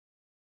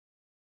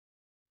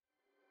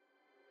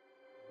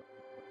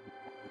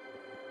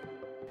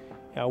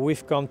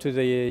We've come to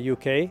the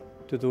UK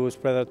to do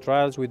spreader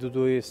trials. We do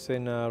this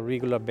on a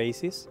regular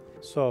basis.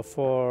 So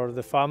for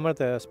the farmer,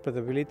 the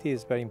spreadability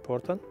is very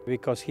important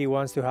because he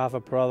wants to have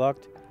a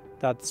product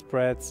that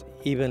spreads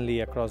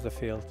evenly across the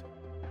field.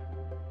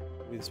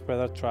 With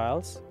spreader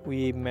trials,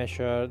 we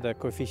measure the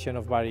coefficient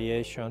of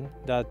variation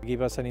that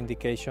gives us an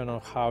indication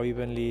of how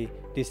evenly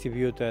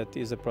distributed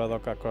is the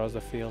product across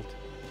the field.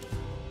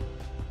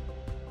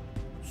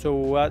 So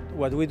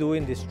what we do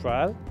in this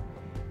trial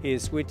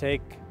is we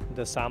take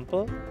the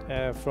sample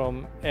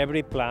from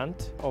every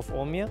plant of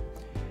Omya,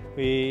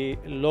 we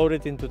load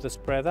it into the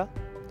spreader,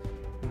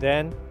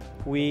 then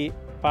we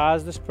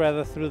pass the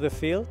spreader through the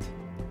field.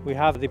 We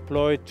have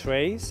deployed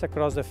trays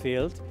across the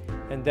field,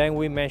 and then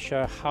we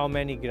measure how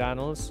many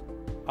granules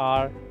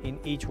are in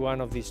each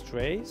one of these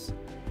trays.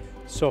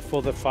 So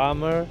for the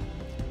farmer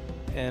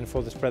and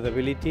for the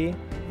spreadability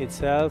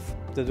itself,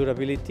 the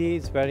durability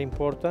is very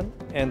important,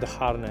 and the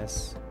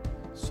hardness.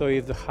 So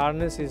if the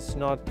hardness is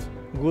not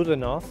good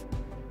enough,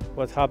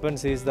 what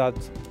happens is that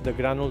the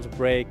granules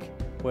break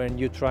when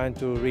you're trying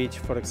to reach,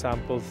 for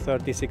example,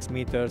 36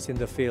 meters in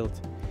the field.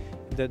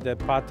 The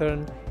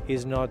pattern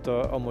is not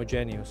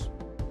homogeneous.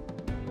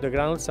 The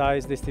granule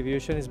size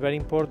distribution is very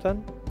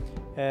important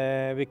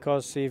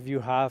because if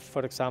you have,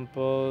 for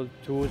example,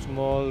 two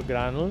small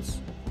granules,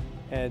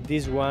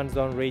 these ones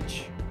don't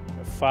reach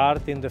far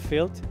in the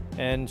field,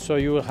 and so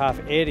you will have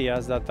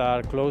areas that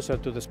are closer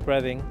to the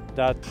spreading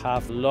that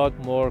have a lot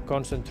more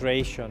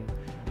concentration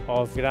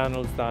of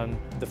granules than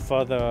the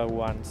further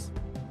ones.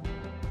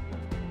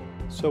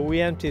 So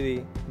we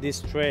empty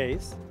these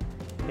trays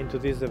into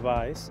this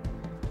device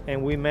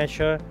and we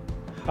measure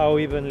how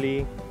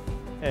evenly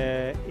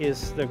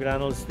is the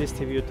granules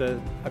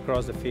distributed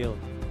across the field.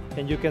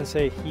 And you can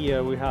say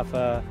here we have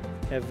a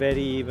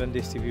very even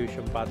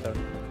distribution pattern.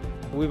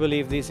 We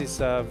believe this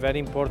is a very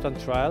important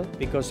trial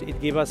because it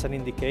gives us an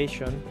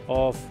indication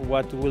of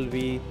what will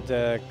be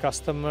the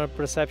customer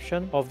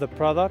perception of the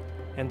product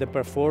and the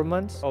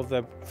performance of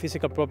the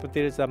physical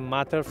properties that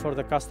matter for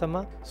the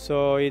customer.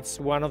 So it's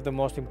one of the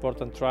most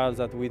important trials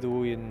that we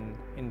do in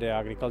the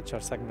agriculture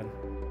segment.